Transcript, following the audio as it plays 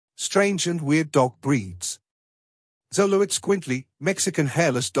strange and weird dog breeds. Xoloitzcuintli, Mexican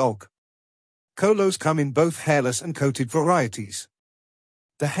hairless dog. Cholos come in both hairless and coated varieties.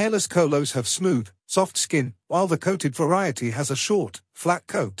 The hairless cholos have smooth, soft skin, while the coated variety has a short, flat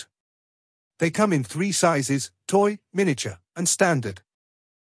coat. They come in 3 sizes: toy, miniature, and standard.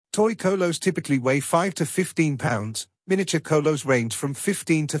 Toy cholos typically weigh 5 to 15 pounds, miniature cholos range from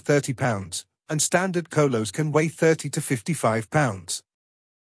 15 to 30 pounds, and standard cholos can weigh 30 to 55 pounds.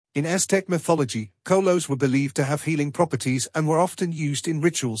 In Aztec mythology, cholos were believed to have healing properties and were often used in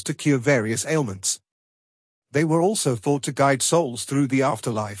rituals to cure various ailments. They were also thought to guide souls through the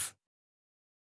afterlife.